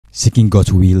Seeking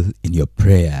God's will in your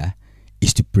prayer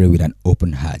is to pray with an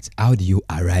open heart. How do you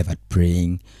arrive at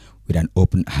praying with an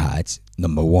open heart?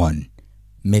 Number one,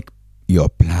 make your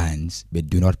plans, but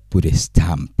do not put a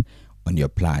stamp on your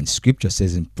plans. Scripture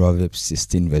says in Proverbs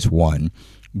 16 verse 1,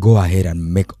 go ahead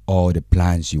and make all the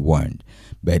plans you want,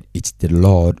 but it's the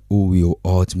Lord who will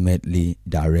ultimately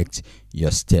direct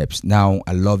your steps. Now,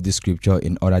 I love this scripture.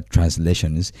 In other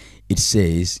translations, it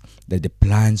says that the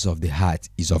plans of the heart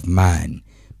is of man,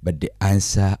 but the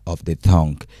answer of the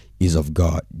tongue is of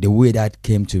God. The way that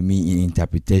came to me in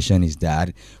interpretation is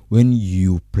that when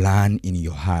you plan in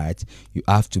your heart, you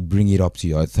have to bring it up to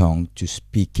your tongue to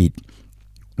speak it,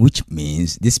 which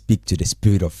means this speak to the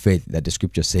spirit of faith that the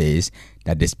scripture says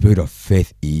that the spirit of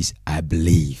faith is I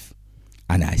believe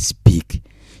and I speak.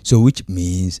 So which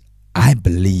means I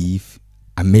believe,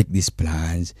 I make these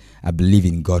plans, I believe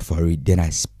in God for it, then I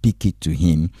speak it to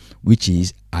him, which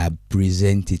is I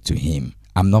present it to him.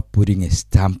 I'm not putting a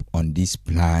stamp on these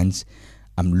plans.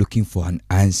 I'm looking for an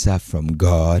answer from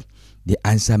God. The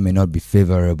answer may not be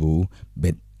favorable,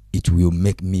 but it will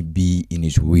make me be in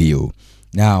his will.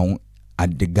 Now,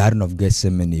 at the Garden of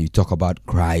Gethsemane, you talk about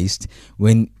Christ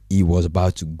when he was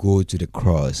about to go to the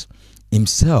cross.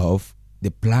 Himself,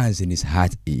 the plans in his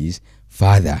heart is,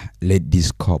 Father, let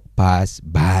this cup pass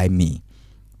by me.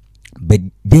 But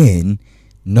then,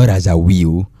 not as I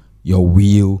will, your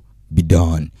will be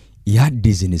done. He had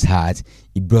this in his heart.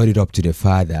 He brought it up to the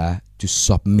Father to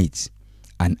submit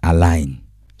and align.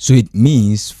 So it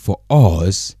means for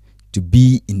us to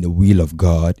be in the will of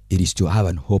God, it is to have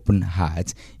an open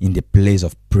heart in the place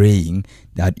of praying,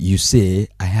 that you say,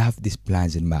 I have these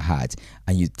plans in my heart,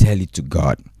 and you tell it to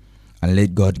God, and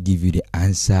let God give you the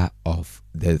answer of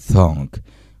the tongue,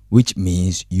 which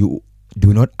means you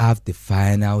do not have the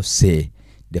final say,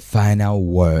 the final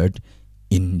word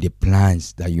in the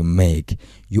plans that you make.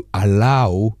 You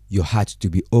allow your heart to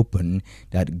be open,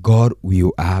 that God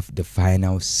will have the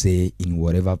final say in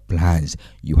whatever plans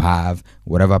you have,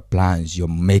 whatever plans you're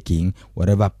making,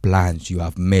 whatever plans you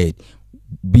have made.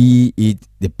 Be it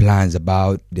the plans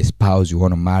about the spouse you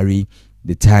want to marry,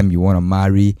 the time you want to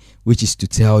marry, which is to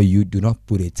tell you, do not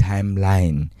put a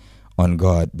timeline on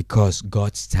God, because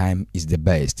God's time is the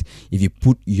best. If you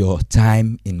put your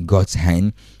time in God's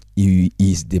hand, he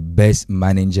is the best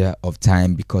manager of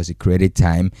time, because he created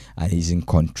time and he's in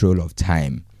control of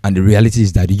time. And the reality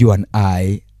is that you and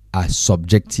I are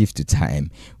subjective to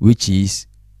time, which is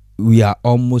we are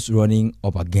almost running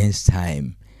up against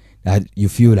time. That you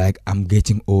feel like I'm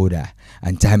getting older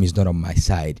and time is not on my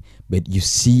side. But you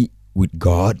see, with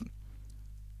God,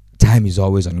 time is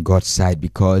always on God's side,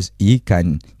 because he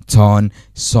can turn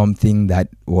something that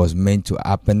was meant to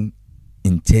happen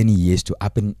in 10 years to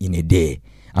happen in a day.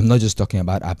 I'm not just talking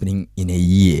about happening in a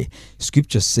year.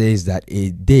 Scripture says that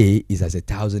a day is as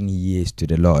 1,000 years to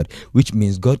the Lord, which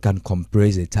means God can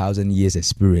compress 1,000 years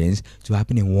experience to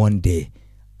happen in one day.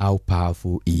 How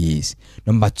powerful he is.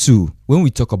 Number two, when we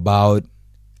talk about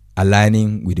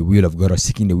aligning with the will of God or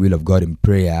seeking the will of God in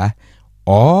prayer,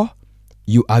 or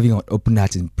you having an open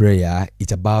heart in prayer,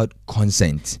 it's about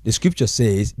consent. The scripture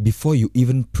says, before you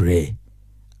even pray,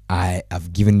 I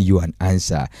have given you an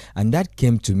answer. And that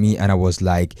came to me, and I was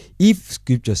like, if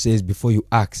scripture says, before you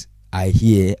ask, I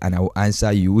hear and I will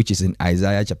answer you, which is in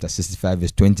Isaiah chapter 65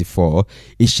 verse 24,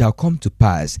 it shall come to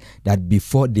pass that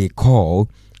before they call,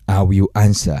 I will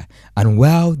answer, and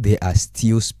while they are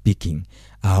still speaking,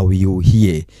 I will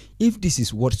hear. If this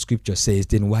is what scripture says,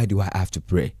 then why do I have to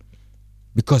pray?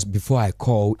 Because before I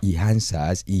call, he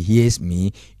answers, he hears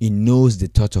me, he knows the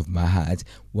thought of my heart.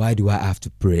 Why do I have to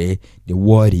pray? The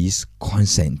word is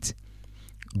consent.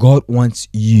 God wants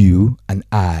you and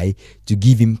I to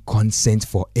give him consent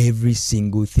for every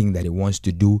single thing that he wants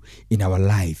to do in our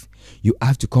life. You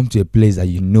have to come to a place that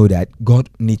you know that God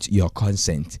needs your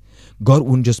consent. God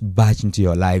won't just barge into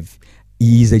your life.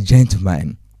 He is a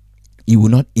gentleman. He will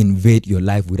not invade your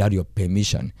life without your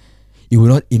permission. He will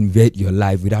not invade your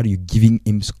life without you giving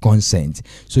him consent.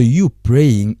 So you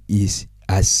praying is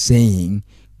as saying,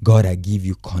 God, I give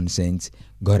you consent.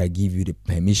 God, I give you the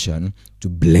permission to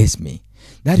bless me.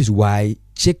 That is why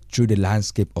check through the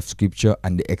landscape of scripture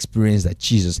and the experience that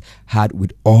Jesus had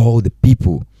with all the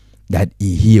people that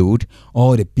he healed,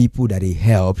 all the people that he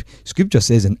helped. Scripture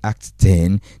says in Acts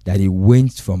 10 that he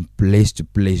went from place to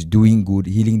place doing good,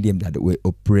 healing them that were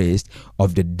oppressed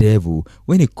of the devil.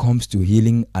 When it comes to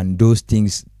healing and those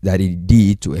things that he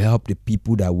did to help the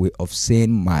people that were of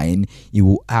sane mind, he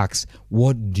will ask,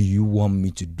 what do you want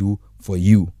me to do for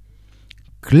you?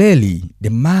 Clearly,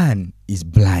 the man is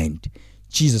blind.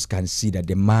 Jesus can see that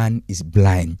the man is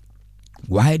blind.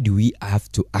 Why do we have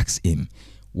to ask him,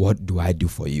 what do I do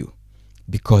for you?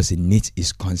 because he needs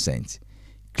his consent.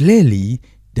 Clearly,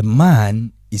 the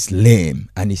man is lame,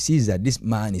 and he sees that this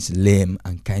man is lame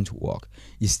and can't walk.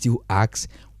 He still asks,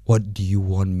 what do you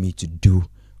want me to do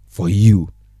for you?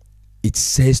 It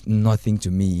says nothing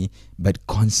to me but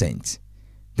consent.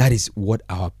 That is what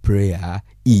our prayer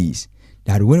is.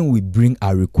 That when we bring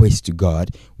our request to God,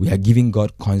 we are giving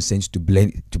God consent to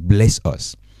bless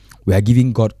us. We are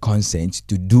giving God consent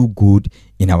to do good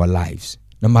in our lives.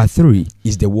 Number 3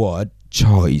 is the word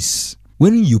choice.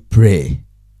 When you pray,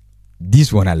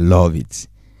 this one I love it.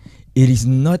 It is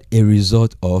not a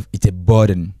result of, it's a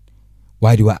burden.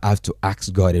 Why do I have to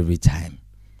ask God every time?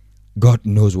 God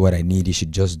knows what I need. He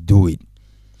should just do it.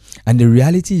 And the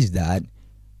reality is that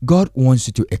God wants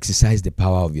you to exercise the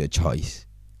power of your choice.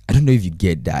 I don't know if you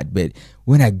get that, but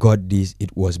when I got this,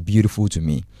 it was beautiful to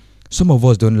me. Some of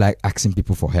us don't like asking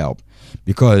people for help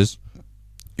because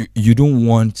you don't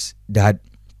want that,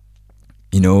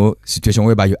 situation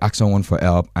whereby you ask someone for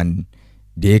help and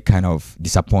they kind of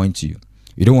disappoint you.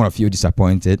 You don't want to feel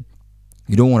disappointed.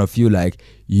 You don't want to feel like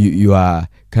you are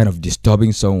kind of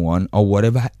disturbing someone or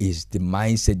whatever is the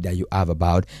mindset that you have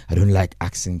about, I don't like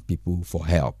asking people for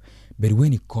help. But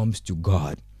when it comes to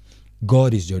God,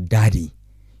 God is your daddy.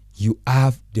 You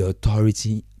have the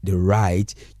authority, the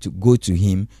right to go to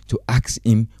him, to ask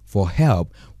him for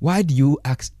help. Why do you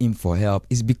ask him for help?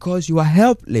 It's because you are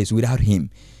helpless without him.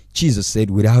 Jesus said,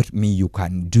 without me, you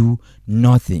can do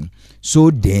nothing.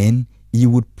 So then, he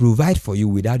would provide for you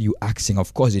without you asking.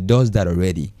 Of course, he does that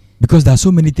already. Because there are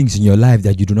so many things in your life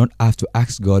that you do not have to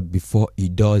ask God before he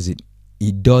does it.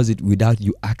 He does it without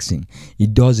you asking. He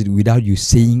does it without you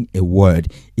saying a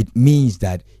word. It means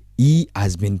that he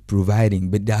has been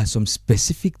providing, but there are some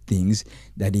specific things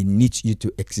that he needs you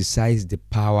to exercise the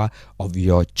power of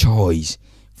your choice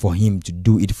for him to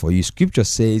do it for you. Scripture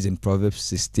says in Proverbs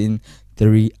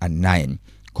 16:3-9,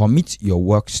 commit your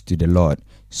works to the Lord,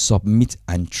 submit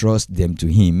and trust them to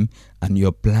him, and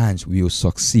your plans will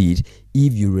succeed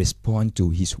if you respond to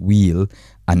his will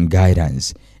and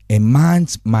guidance. A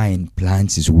man's mind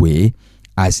plans his way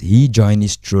as he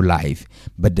journeys through life,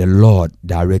 but the Lord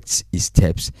directs his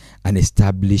steps and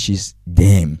establishes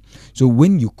them. So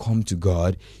when you come to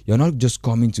God, you're not just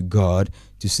coming to God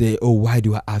to say, oh, why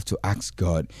do I have to ask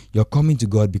God? You're coming to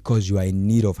God because you are in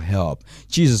need of help.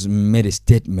 Jesus made a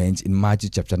statement in Matthew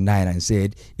chapter 9 and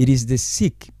said, it is the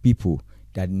sick people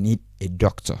that need a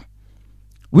doctor.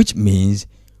 Which means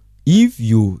if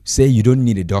you say you don't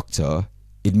need a doctor,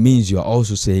 it means you're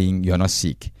also saying you're not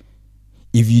sick.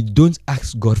 If you don't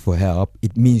ask God for help,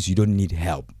 it means you don't need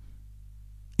help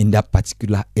in that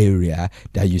particular area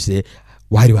that you say,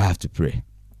 why do I have to pray?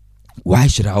 Why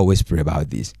should I always pray about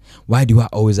this? Why do I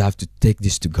always have to take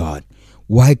this to God?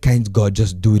 Why can't God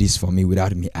just do this for me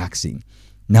without me asking?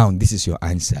 Now, this is your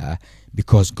answer,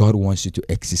 because God wants you to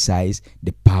exercise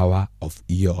the power of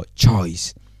your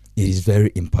choice. It is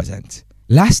very important.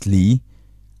 Lastly,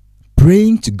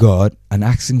 praying to God and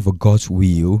asking for God's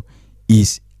will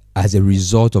is as a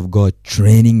result of God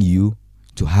training you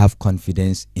to have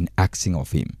confidence in asking of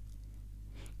him.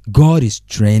 God is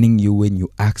training you when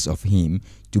you ask of him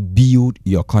to build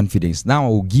your confidence. Now I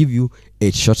will give you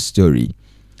a short story.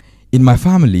 In my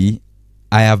family,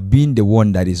 I have been the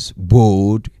one that is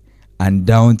bold and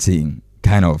daunting,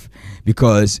 kind of,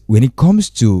 because when it comes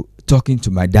to talking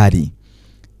to my daddy,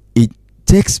 it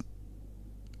takes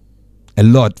a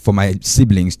lot for my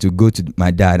siblings to go to my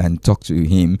dad and talk to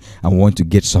him and want to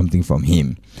get something from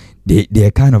him.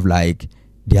 They're kind of like,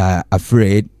 they are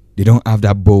afraid. They don't have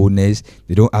that boldness.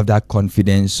 They don't have that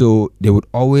confidence. So they would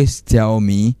always tell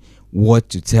me what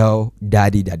to tell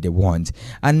daddy that they want.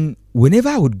 And whenever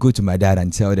I would go to my dad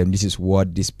and tell them this is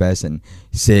what this person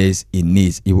says he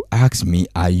needs, he would ask me,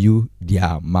 are you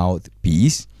their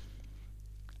mouthpiece?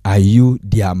 Are you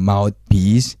their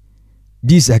mouthpiece?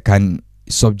 This I can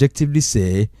subjectively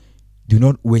say, do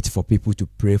not wait for people to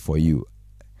pray for you.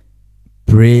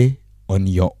 Pray on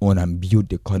your own and build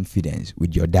the confidence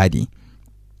with your daddy.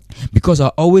 Because I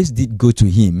always did go to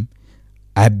him,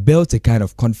 I built a kind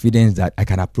of confidence that I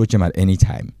can approach him at any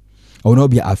time. I will not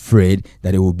be afraid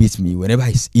that he will beat me. Whenever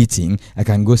he's eating, I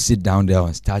can go sit down there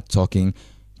and start talking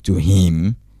to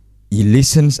him. He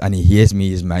listens and he hears me.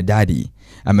 He's my daddy.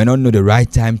 I may not know the right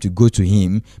time to go to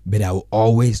him, but I will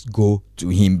always go to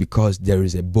him because there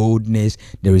is a boldness,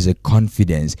 there is a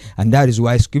confidence. And that is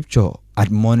why scripture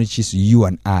admonishes you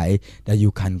and I that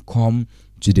you can come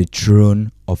to the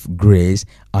throne of grace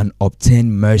and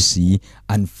obtain mercy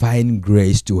and find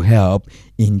grace to help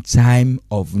in time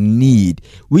of need,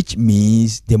 which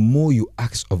means the more you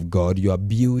ask of God, you are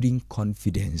building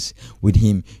confidence with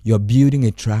him. You're building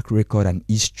a track record and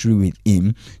history with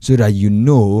him, so that you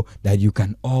know that you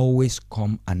can always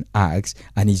come and ask,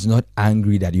 and he's not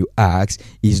angry that you ask.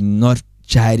 He's not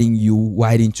chiding you.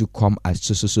 Why didn't you come at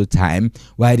so time?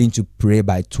 Why didn't you pray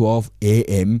by 12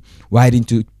 a.m.? Why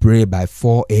didn't you pray by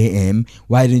 4 a.m.?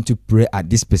 Why didn't you pray at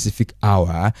this specific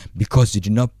hour? Because you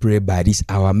did not pray by this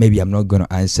hour, maybe I'm not going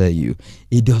to answer you.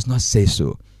 It does not say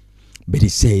so, but it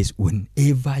says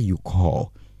whenever you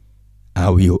call,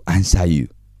 I will answer you.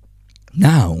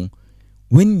 Now,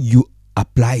 when you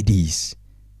apply this,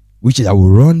 which is I will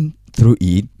run through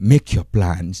it, make your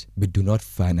plans, but do not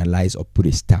finalize or put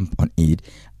a stamp on it.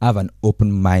 Have an open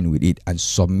mind with it and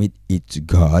submit it to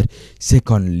God.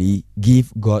 Secondly,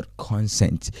 give God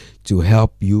consent to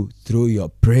help you through your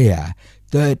prayer.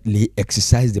 Thirdly,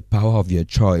 exercise the power of your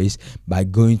choice by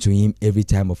going to him every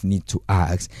time of need to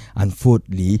ask. And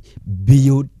fourthly,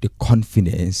 build the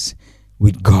confidence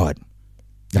with God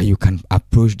that you can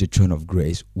approach the throne of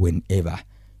grace whenever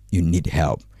you need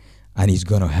help, and he's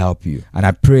going to help you. And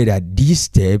I pray that these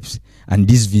steps and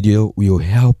this video will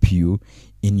help you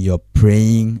in your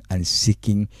praying and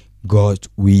seeking God's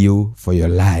will for your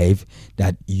life,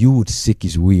 that you would seek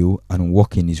his will and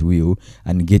walk in his will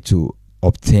and get to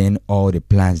obtain all the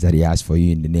plans that he has for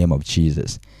you in the name of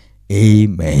Jesus.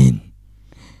 Amen.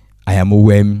 I am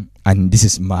Uwem, and this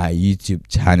is my YouTube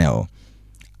channel.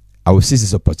 I will seize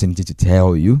this opportunity to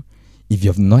tell you, if you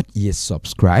have not yet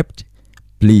subscribed,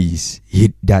 please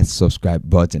hit that subscribe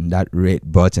button, that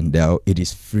red button there. It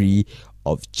is free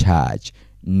of charge,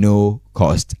 no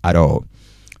cost at all.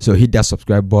 So hit that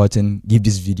subscribe button, give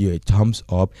this video a thumbs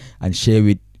up, and share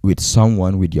it with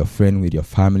someone, with your friend, with your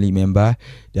family member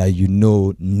that you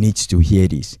know needs to hear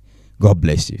this. God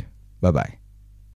bless you. Bye-bye.